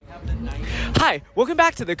Hi, welcome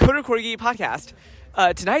back to the Coder Corgi podcast.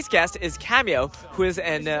 Tonight's guest is Cameo, who is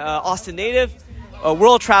an Austin native, a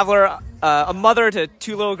world traveler, a mother to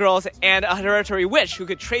 2 little girls, and a hereditary witch who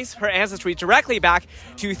could trace her ancestry directly back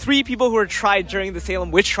to 3 people who were tried during the Salem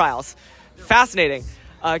witch trials. Fascinating.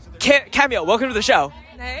 Cameo, welcome to the show.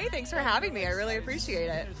 Hey, thanks for having me. I really appreciate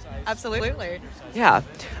it. Absolutely. Yeah.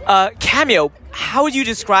 Cameo, how would you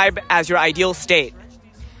describe as your ideal state?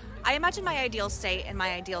 I imagine my ideal state and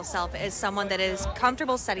my ideal self is someone that is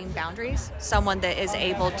comfortable setting boundaries, someone that is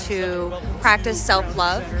able to practice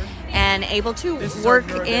self-love and able to work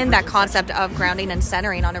in that concept of grounding and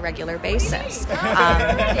centering on a regular basis.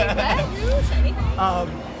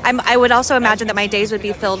 I would also imagine that my days would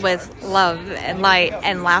be filled with love and light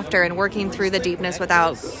and laughter and working through the deepness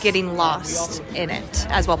without getting lost in it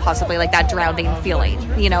as well, possibly like that drowning feeling,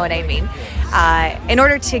 you know what I mean? In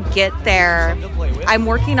order to get there, I'm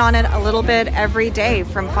working on it a little bit every day,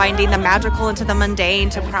 from finding the magical into the mundane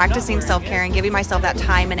to practicing self-care and giving myself that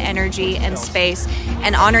time and energy and space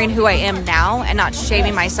and honoring who I am now and not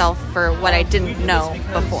shaming myself for what I didn't know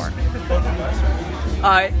before.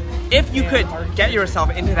 If you could get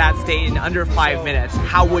yourself into that state in under 5 minutes,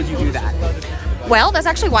 how would you do that? Well, that's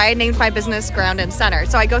actually why I named my business Ground and Center.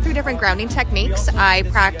 So I go through different grounding techniques. I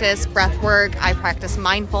practice breath work. I practice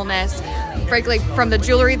mindfulness. Frankly, from the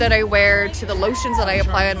jewelry that I wear to the lotions that I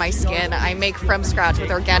apply on my skin, I make from scratch with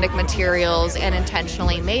organic materials and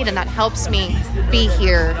intentionally made, and that helps me be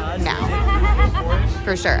here now,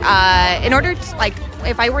 for sure. In order to,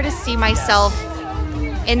 if I were to see myself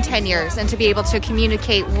in 10 years and to be able to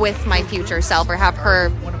communicate with my future self or have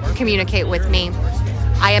her communicate with me,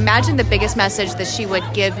 I imagine the biggest message that she would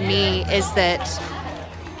give me is that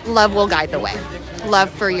love will guide the way.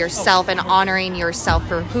 Love for yourself and honoring yourself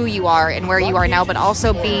for who you are and where you are now, but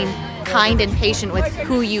also being kind and patient with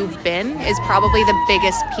who you've been is probably the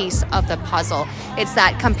biggest piece of the puzzle. It's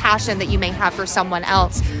that compassion that you may have for someone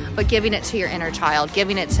else, but giving it to your inner child,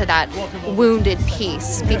 giving it to that wounded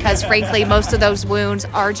piece, because frankly, most of those wounds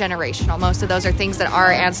are generational. Most of those are things that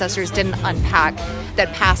our ancestors didn't unpack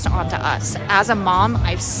that passed on to us. As a mom,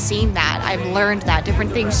 I've seen that. I've learned that.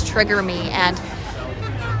 Different things trigger me, and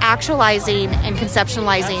actualizing and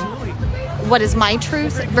conceptualizing what is my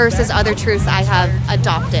truth versus other truths I have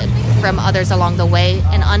adopted from others along the way,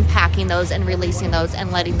 and unpacking those and releasing those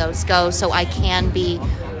and letting those go so I can be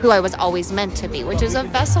who I was always meant to be, which is a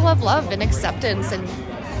vessel of love and acceptance and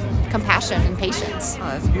compassion and patience. Oh,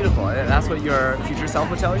 that's beautiful. That's what your future self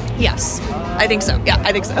would tell you? Yes, I think so. Yeah,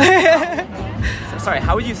 I think so. So, sorry,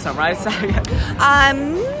 how would you summarize that?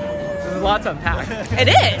 There's a lot to unpack. It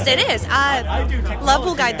is. Love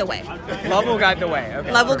will guide the way. Love will guide the way.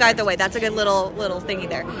 Okay. Love will guide the way. That's a good little thingy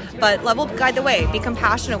there. But love will guide the way. Be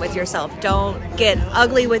compassionate with yourself. Don't get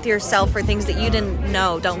ugly with yourself for things that you didn't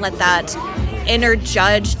know. Don't let that inner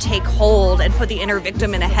judge take hold and put the inner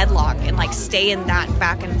victim in a headlock and stay in that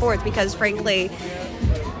back and forth, because frankly,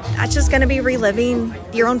 that's just going to be reliving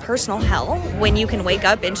your own personal hell when you can wake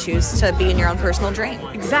up and choose to be in your own personal dream.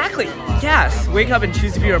 Exactly. Yes. Wake up and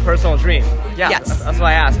choose to be your personal dream. Yeah. Yes. That's what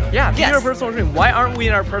I asked. Yeah. Be yes. your personal dream. Why aren't we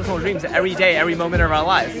in our personal dreams every day, every moment of our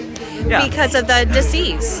lives? Yeah. Because of the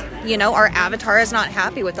disease. Our avatar is not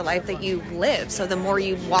happy with the life that you live. So the more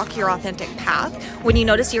you walk your authentic path, when you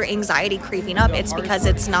notice your anxiety creeping up, it's because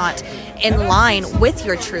it's not in line with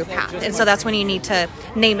your true path. And so that's when you need to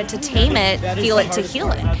name it to tame it, feel it to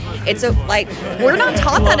heal it. It's we're not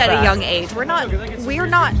taught that at a young age. We're taught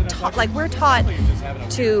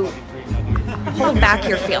to hold back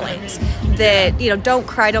your feelings. That, don't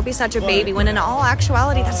cry, don't be such a baby, when in all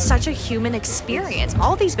actuality, that's such a human experience.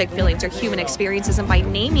 All these big feelings are human experiences, and by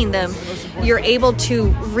naming them, you're able to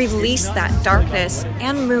release that darkness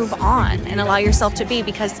and move on and allow yourself to be,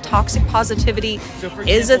 because toxic positivity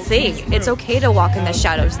is a thing. It's okay to walk in the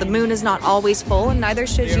shadows. The moon is not always full, and neither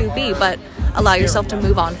should you be, but allow yourself to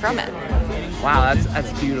move on from it. Wow,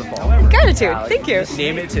 that's beautiful. Gratitude. Wow, Thank you.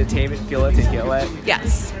 Name it to tame it, feel it to heal it.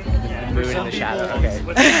 Yes. Moon in the shadow. Okay.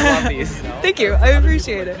 I love these. Thank you. I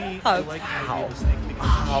appreciate it. Wow.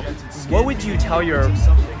 What would you tell your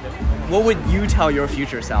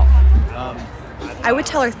future self? I would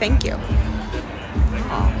tell her thank you.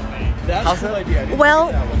 How's that?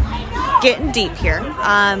 Well, getting deep here.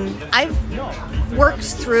 I've worked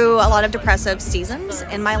through a lot of depressive seasons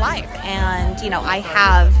in my life, and I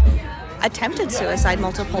have attempted suicide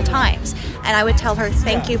multiple times, and I would tell her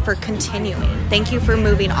thank you for continuing, thank you for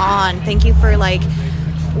moving on, thank you for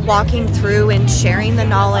walking through and sharing the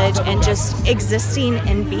knowledge and just existing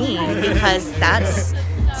and being, because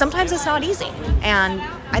sometimes it's not easy, and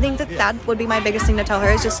I think that would be my biggest thing to tell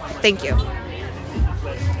her, is just thank you.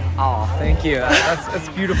 Oh, thank you. That's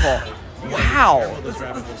beautiful. Wow.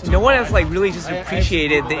 No one has like really just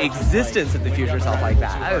appreciated the existence of the future self like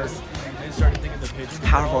that. That is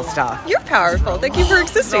powerful stuff. You're powerful. Thank you for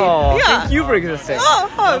existing. Oh, yeah. thank you for existing. Oh,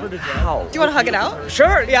 hug. Wow. Do you want to hug it out?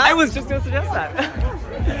 Sure. Yeah, I was just going to suggest that.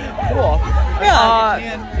 Cool.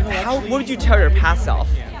 Yeah. What would you tell your past self?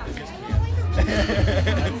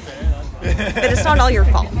 That it's not all your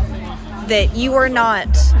fault. That you are not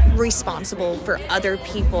responsible for other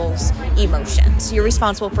people's emotions. You're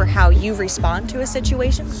responsible for how you respond to a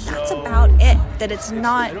situation. That's about it. That it's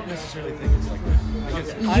not I don't necessarily think it's like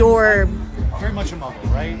that. Because your... I'm very much a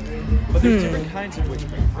muggle, right? But there's different kinds of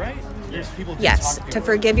witchcraft, right? There's people who Yes, talk to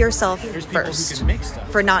forgive yourself There's people first who can make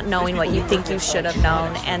stuff. for not knowing what you think you should have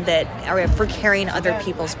known, and that, or for carrying other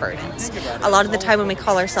people's burdens. A lot of the time when we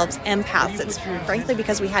call ourselves empaths, it's frankly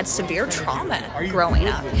because we had severe trauma growing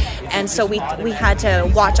up, and so we had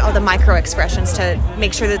to watch all the micro expressions to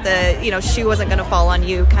make sure that the shoe wasn't going to fall on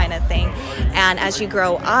you, kind of thing. And as you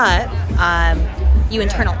grow up, you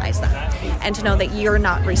internalize that, and to know that you're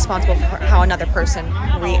not responsible for how another person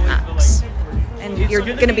reacts. And you're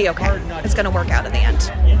going to be okay. It's going to work out in the end.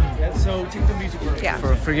 So take the music word. Yeah.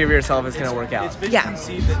 Forgive yourself is going to work out. It's been Yeah.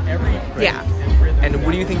 conceived that every Yeah. And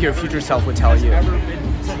what do you think your future self would tell you? ever been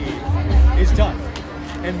conceived is done.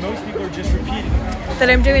 And most people are just repeating it. That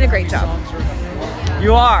I'm doing a great job. Songs are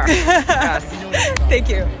You are. Yes. Thank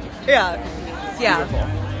you. Yeah. Yeah.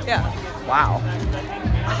 Beautiful. Yeah. Wow.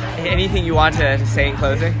 Anything you want to say in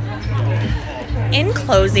closing? In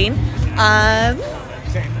closing,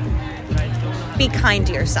 be kind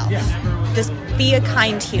to yourself. Just be a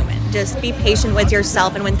kind human. Just be patient with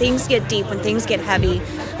yourself. And when things get deep, when things get heavy,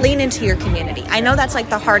 lean into your community. I know that's like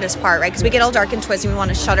the hardest part, right? Because we get all dark and twisted and we want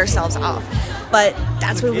to shut ourselves off. But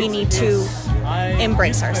that's where we need to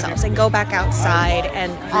embrace ourselves and go back outside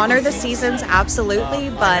and honor the seasons, absolutely.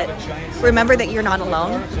 But remember that you're not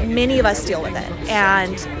alone. Many of us deal with it.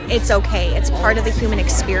 And it's okay. It's part of the human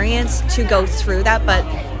experience to go through that. But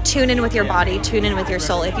tune in with your body, tune in with your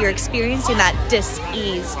soul. If you're experiencing that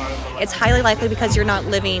dis-ease, it's highly likely because you're not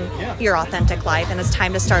living your authentic life, and it's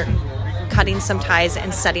time to start cutting some ties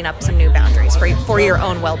and setting up some new boundaries for your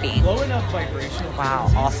own well-being. Wow,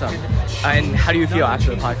 awesome. And how do you feel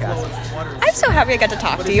after the podcast? I'm so happy I got to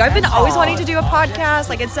talk to you. I've been always wanting to do a podcast.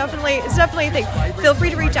 Like it's definitely a thing. Feel free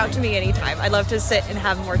to reach out to me anytime. I'd love to sit and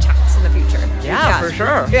have more chats in the future. Yeah, for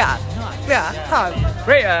sure. Yeah.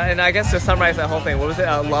 Great, and I guess to summarize that whole thing, what was it?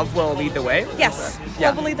 Love will lead the way? Yes. Yeah.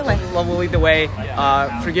 Love will lead the way. Love will lead the way.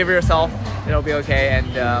 Forgive yourself. It'll be okay.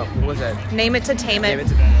 And what was it? Name it to tame Name it. it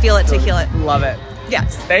to- Feel it to heal it. Love it.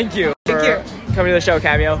 Yes. Thank you Thank for you. coming to the show,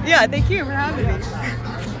 Cameo. Yeah, thank you for having me.